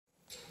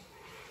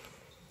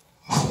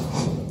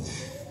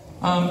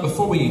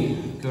Before we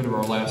go to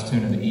our last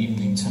tune of the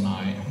evening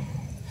tonight,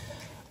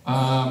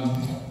 I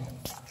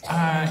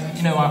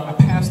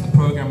pass the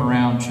program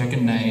around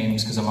checking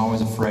names because I'm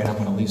always afraid I'm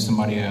going to leave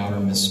somebody out or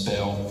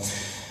misspell.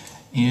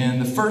 And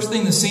the first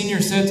thing the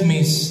seniors said to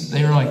me,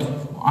 they were like,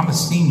 I'm a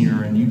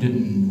senior and you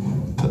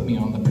didn't put me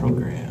on the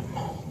program,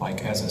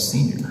 like as a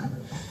senior.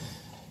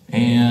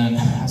 And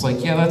I was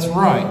like, yeah, that's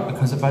right,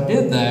 because if I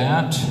did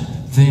that,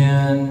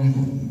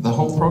 then the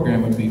whole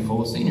program would be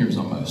full of seniors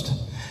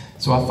almost.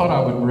 So I thought I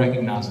would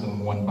recognize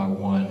them one by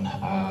one,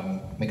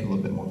 make it a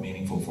little bit more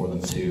meaningful for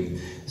them too.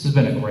 This has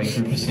been a great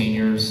group of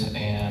seniors,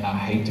 and I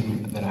hate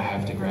that I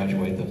have to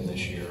graduate them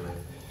this year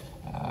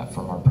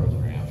from our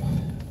program.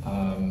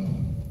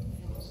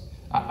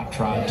 I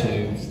tried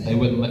to. They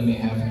wouldn't let me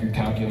have your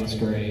calculus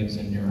grades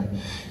and your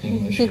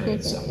English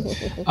grades.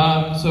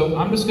 So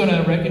I'm just going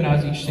to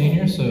recognize each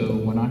senior, so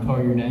when I call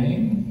your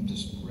name,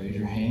 just raise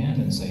your hand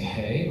and say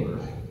hey, or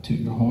toot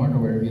your horn, or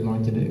whatever you'd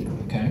like to do,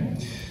 okay?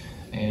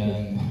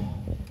 And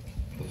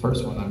the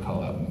first one I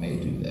call out may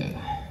do that.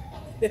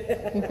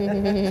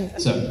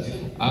 So,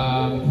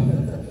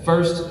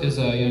 first is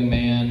a young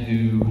man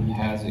who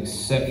has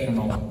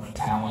exceptional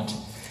talent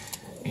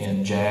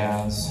in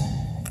jazz,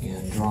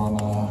 in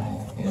drama,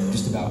 in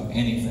just about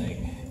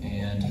anything.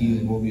 And he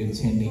will be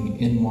attending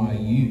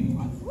NYU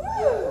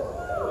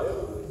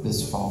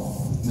this fall.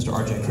 Mr.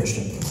 R.J.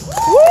 Christian.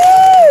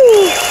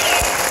 Woo!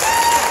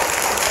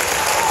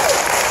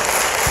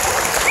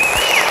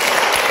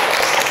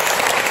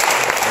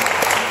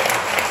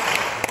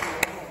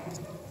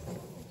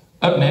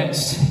 Up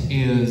next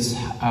is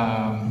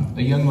a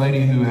young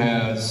lady who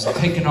has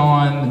taken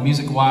on the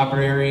music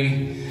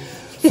library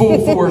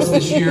full force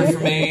this year for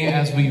me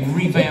as we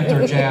revamped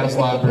our jazz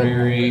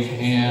library,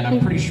 and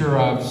I'm pretty sure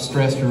I've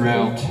stressed her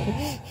out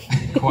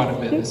quite a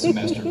bit this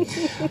semester.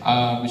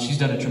 But she's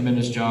done a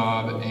tremendous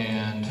job,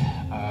 and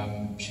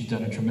she's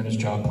done a tremendous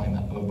job playing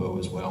the oboe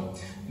as well.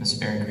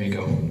 Miss Erin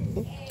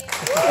Recog.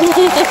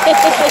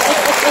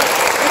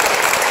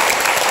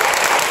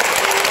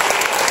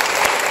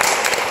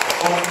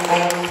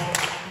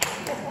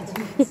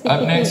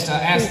 Up next, I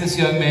asked this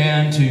young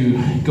man to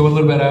go a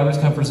little bit out of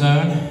his comfort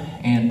zone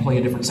and play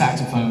a different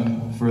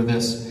saxophone for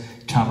this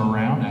time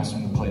around. I asked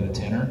him to play the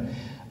tenor.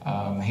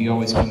 He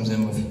always comes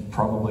in with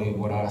probably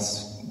what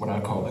I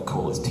call the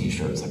coolest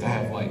t-shirts. Like I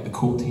have like the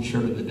cool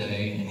t-shirt of the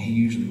day, and he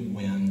usually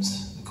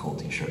wins the cool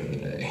t-shirt of the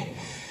day.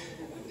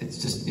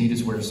 He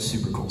just wears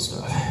super cool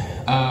stuff.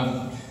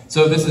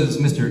 So this is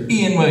Mr.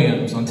 Ian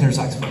Williams on tenor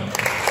saxophone.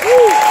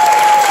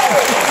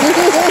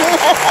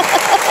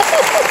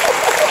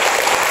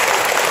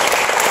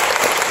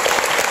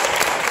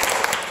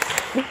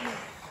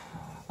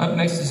 Up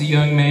next is a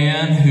young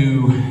man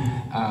who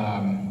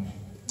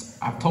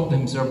I've told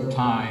him several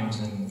times,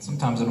 and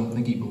sometimes I don't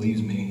think he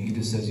believes me. He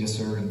just says yes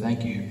sir and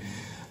thank you.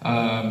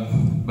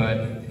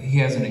 But he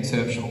has an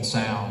exceptional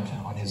sound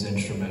on his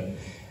instrument,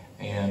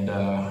 and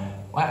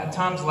at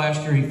times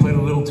last year he played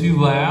a little too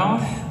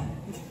loud.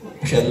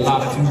 Actually, a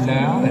lot of too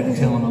loud. I had to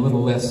tell him a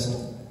little less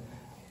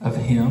of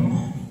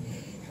him.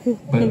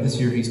 But this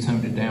year he's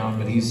toned it down.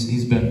 But he's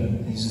just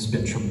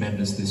been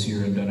tremendous this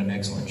year and done an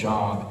excellent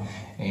job.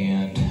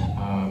 And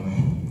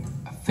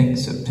I think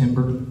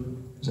September,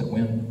 is that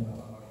when?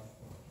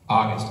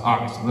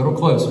 August, a little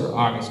closer,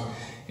 August.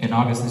 In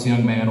August, this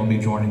young man will be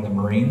joining the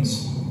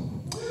Marines.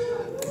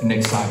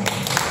 Nick Simon.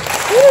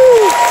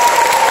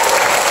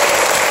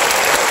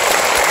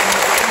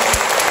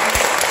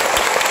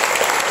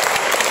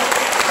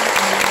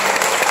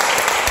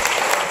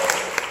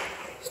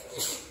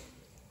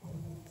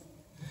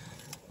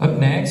 Up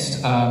next,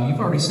 you've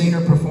already seen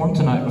her perform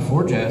tonight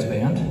before Jazz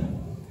Band.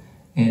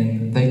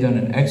 And they've done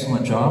an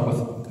excellent job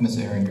with Miss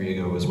Erin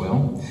Recog as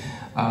well,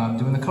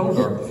 doing the color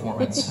guard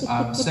performance.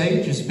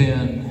 Sage has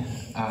been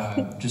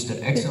just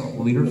an excellent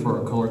leader for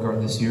our color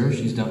guard this year.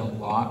 She's done a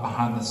lot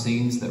behind the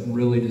scenes that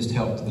really just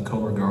helped the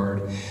color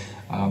guard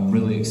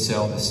really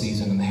excel this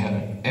season, and they had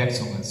an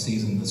excellent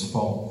season this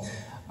fall.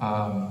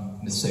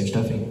 Miss Sage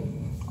Duffy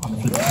on the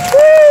flute.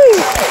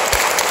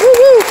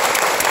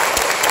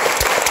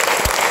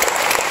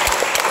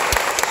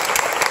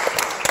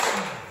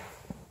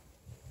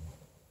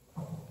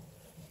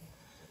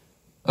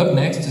 Up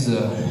next is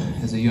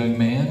a young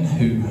man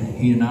who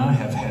he and I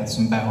have had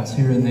some bouts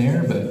here and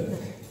there, but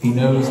he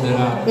knows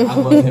that I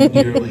love him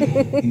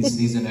dearly.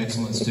 He's an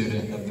excellent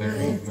student, a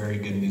very, very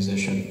good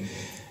musician,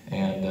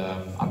 and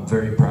I'm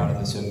very proud of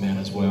this young man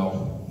as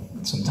well.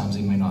 Sometimes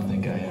he may not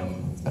think I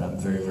am, but I'm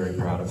very, very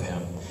proud of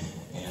him.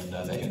 And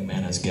that young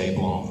man is Gabe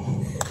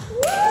Long.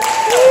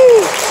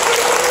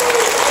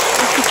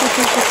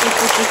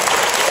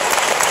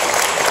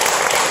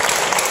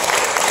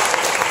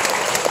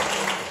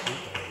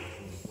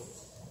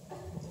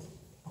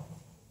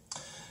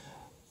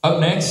 Up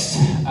next,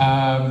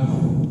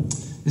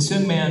 this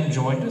young man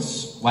joined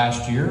us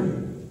last year,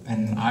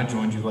 and I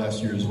joined you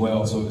last year as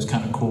well, so it was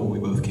kind of cool. We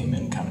both came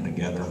in kind of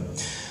together.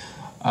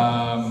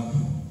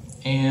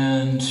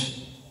 And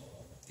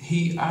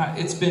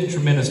it's been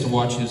tremendous to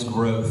watch his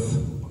growth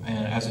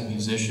and as a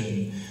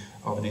musician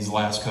over these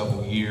last couple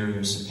of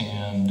years,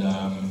 and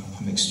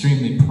I'm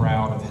extremely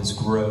proud of his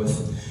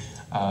growth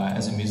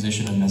as a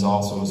musician and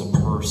also as a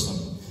person.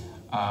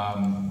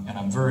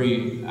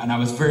 And I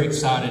was very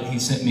excited. He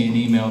sent me an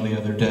email the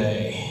other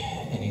day,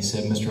 and he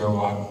said, "Mr. O,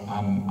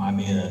 I'm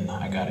in.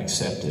 I got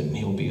accepted, and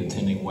he'll be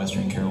attending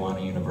Western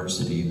Carolina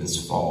University this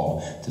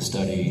fall to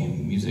study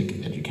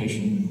music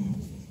education."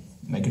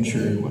 Making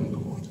sure it wasn't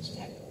before.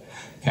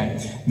 Okay,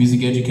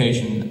 music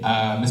education.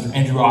 Mr.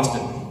 Andrew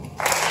Austin.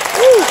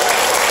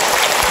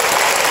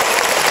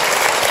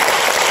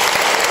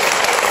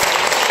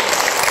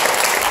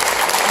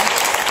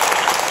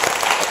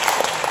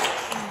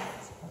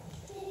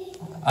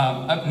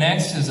 Up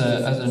next is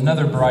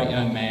another bright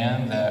young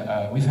man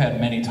that we've had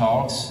many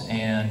talks,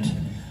 and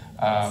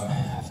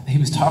he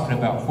was talking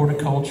about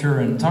horticulture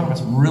and talking about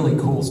some really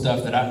cool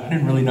stuff that I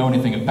didn't really know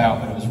anything about,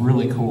 but it was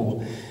really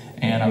cool.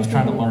 And I was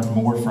trying to learn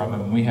more from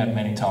him. We had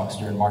many talks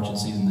during marching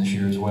season this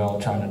year as well, I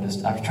was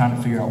trying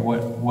to figure out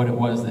what it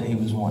was that he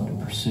was wanting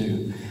to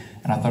pursue.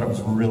 And I thought it was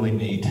really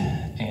neat.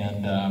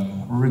 And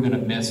we're gonna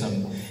miss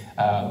him.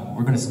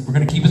 We're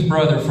gonna keep his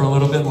brother for a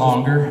little bit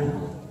longer.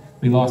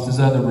 We lost his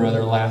other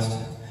brother last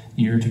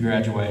year to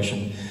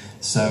graduation.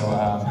 So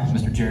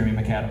Mr. Jeremy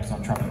McAdams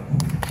on trumpet.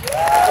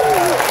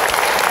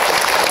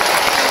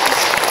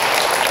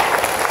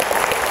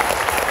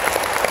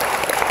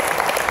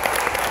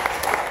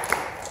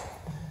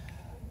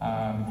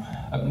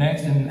 Up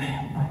next, and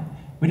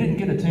we didn't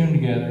get a tune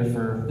together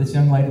for this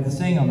young lady to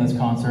sing on this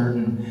concert,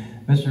 and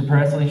Mr.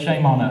 Presley,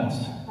 shame on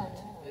us.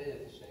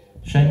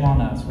 Shame on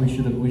us. We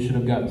should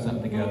have gotten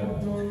something together.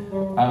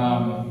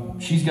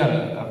 She's got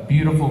a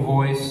beautiful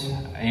voice,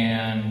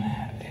 and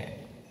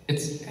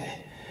it's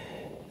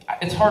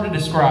hard to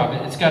describe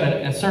it. It's got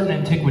a certain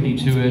antiquity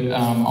to it,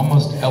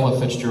 almost Ella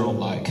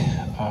Fitzgerald-like.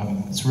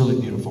 It's really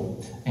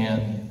beautiful,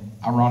 and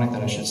ironic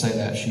that I should say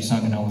that. She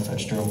sung an Ella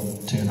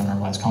Fitzgerald tune on our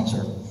last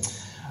concert.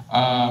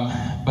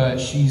 But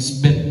she's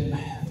been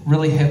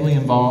really heavily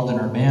involved in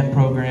our band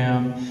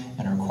program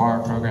and our choir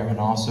program, and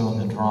also in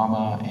the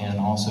drama, and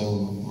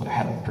also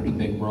had a pretty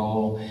big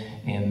role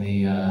in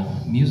the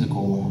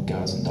musical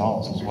Guys and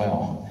Dolls as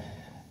well.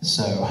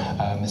 So,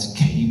 Miss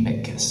Katie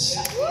Mitkus.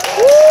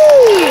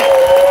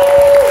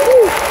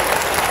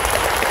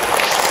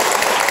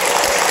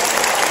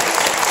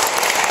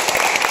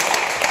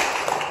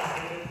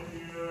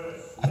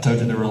 I told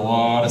you there were a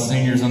lot of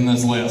seniors on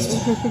this list.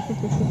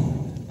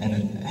 And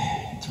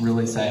it's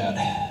really sad.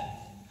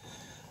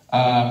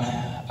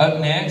 Up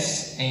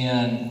next,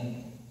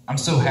 and I'm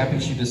so happy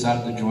she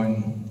decided to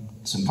join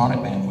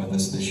Symphonic Band with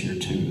us this year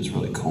too. It was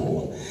really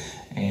cool.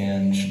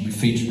 And we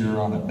featured her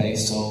on a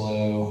bass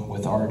solo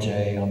with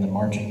RJ on the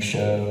marching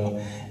show,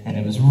 and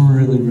it was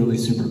really, really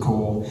super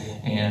cool.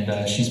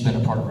 And she's been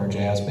a part of our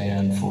jazz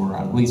band for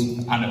at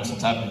least, I know,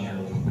 since I've been here,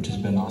 which has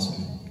been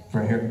awesome.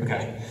 Right here?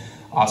 Okay.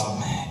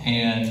 Awesome.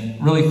 And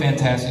really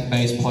fantastic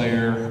bass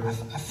player.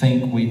 I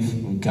think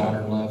we've got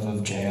her love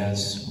of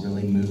jazz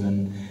really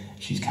moving.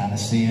 She's kind of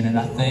seeing it,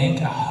 I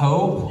think, I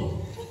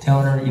hope.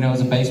 Telling her, you know, as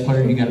a bass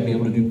player, you got to be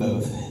able to do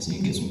both so you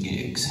can get some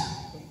gigs,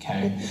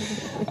 okay?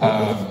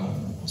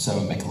 So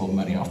make a little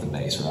money off the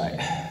bass, right?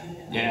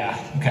 Yeah,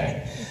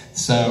 okay.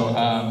 So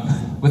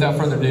without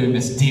further ado,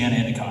 Miss Deanna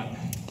Endicott.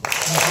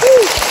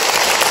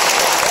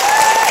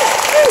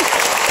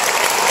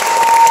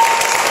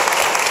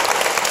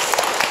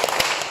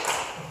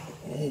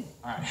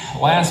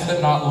 Last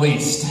but not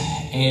least,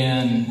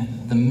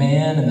 and the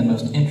man in the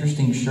most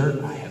interesting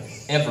shirt I have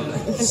ever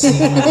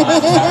seen in my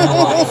entire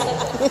life.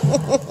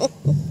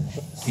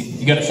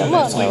 You gotta show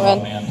that sleeve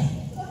on, man.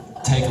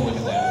 Take a look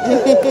at that.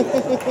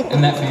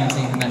 Isn't that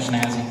fancy? Isn't that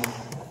snazzy?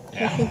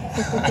 Yeah.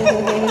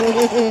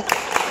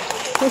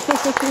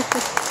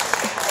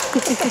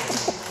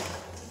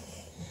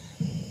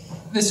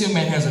 This young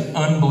man has an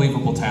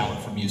unbelievable talent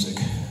for music.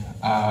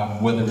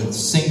 Whether it's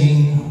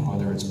singing,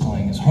 whether it's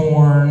playing his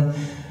horn,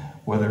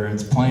 whether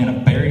it's playing a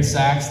bari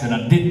sax that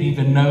I didn't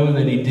even know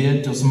that he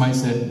did till somebody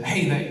said,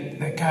 "Hey,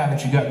 that guy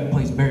that you got that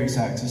plays bari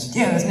sax." I said,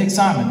 "Yeah, that's Nick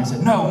Simon." They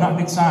said, "No, not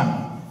Nick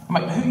Simon." I'm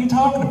like, "Who are you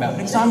talking about?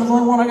 Nick Simon's the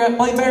only one I got to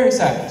play bari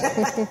sax."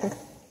 And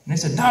they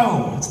said,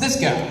 "No, it's this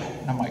guy."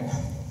 And I'm like,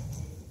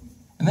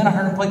 and then I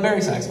heard him play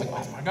bari sax. Like,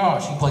 oh my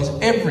gosh, he plays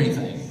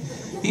everything.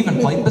 He even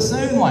played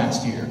bassoon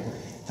last year.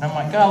 And I'm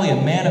like, golly, a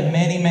man of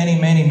many, many,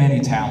 many, many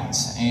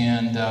talents.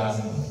 And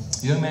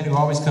the young man who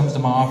always comes to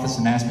my office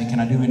and asks me, "Can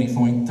I do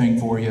anything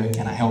for you?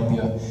 Can I help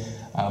you?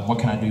 What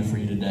can I do for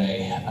you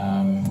today?"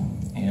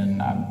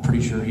 And I'm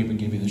pretty sure he would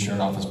give you the shirt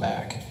off his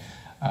back.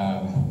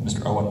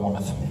 Mr. Owen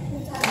Wormuth.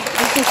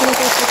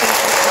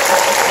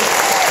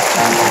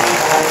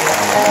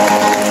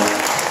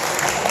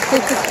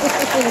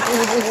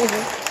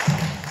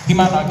 He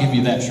might not give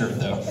you that shirt,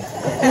 though.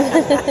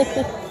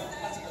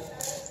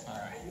 All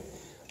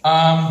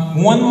right.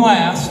 One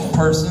last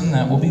person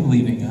that will be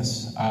leaving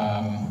us.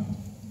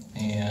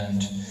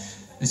 And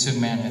this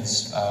young man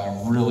has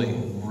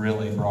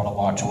really brought a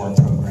lot to our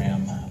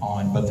program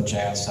on both the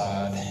jazz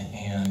side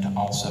and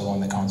also on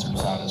the concert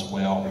side as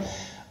well.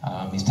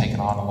 He's taken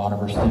on a lot of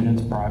our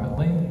students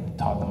privately,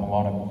 taught them a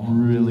lot of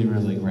really,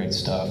 really great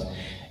stuff.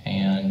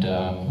 And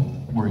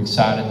we're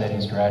excited that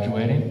he's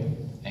graduating,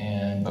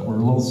 but we're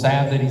a little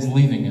sad that he's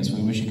leaving us.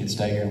 We wish he could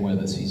stay here with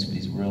us.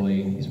 He's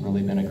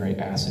really been a great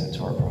asset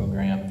to our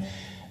program,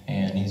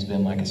 and he's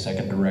been like a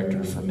second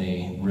director for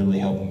me, really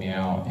helping me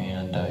out.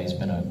 And he's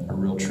been a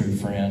real true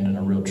friend and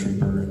a real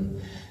trooper.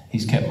 And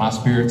he's kept my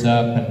spirits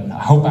up, and I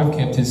hope I've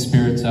kept his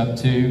spirits up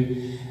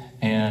too.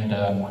 And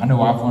I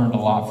know I've learned a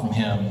lot from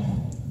him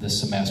this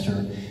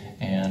semester,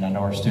 and I know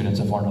our students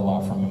have learned a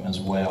lot from him as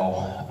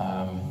well.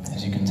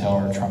 As you can tell,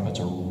 our trumpets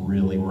are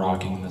really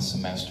rocking this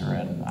semester,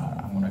 and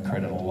I'm going to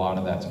credit a lot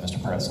of that to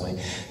Mr. Presley.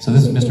 So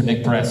this is Mr.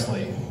 Nick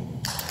Presley.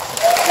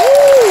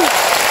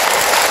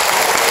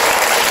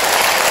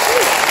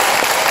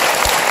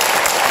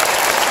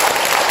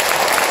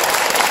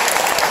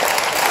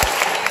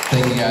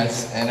 Thank you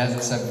guys, and as I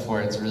said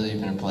before, it's really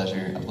been a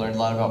pleasure. I've learned a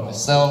lot about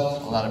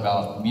myself, a lot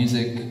about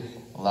music,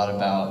 a lot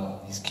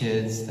about these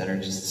kids that are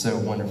just so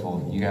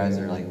wonderful. You guys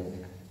are like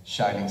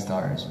shining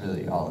stars,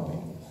 really, all of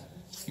you.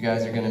 You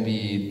guys are going to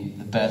be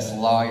the best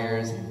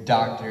lawyers and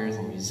doctors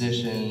and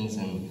musicians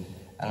and,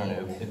 I don't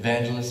know,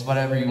 evangelists,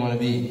 whatever you want to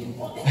be.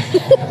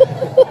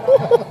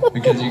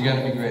 Because you're going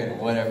to be great,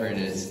 whatever it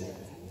is.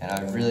 And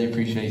I really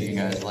appreciate you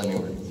guys letting me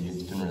work with you.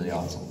 It's been really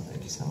awesome.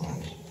 Thank you so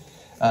much.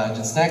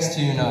 This next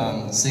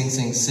tune, Sing,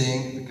 Sing,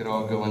 Sing, it could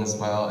all go in as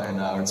well.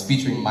 And it's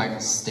featuring Michael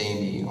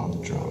Staney on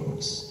the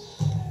drums.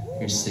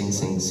 Here's Sing,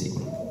 Sing, Sing.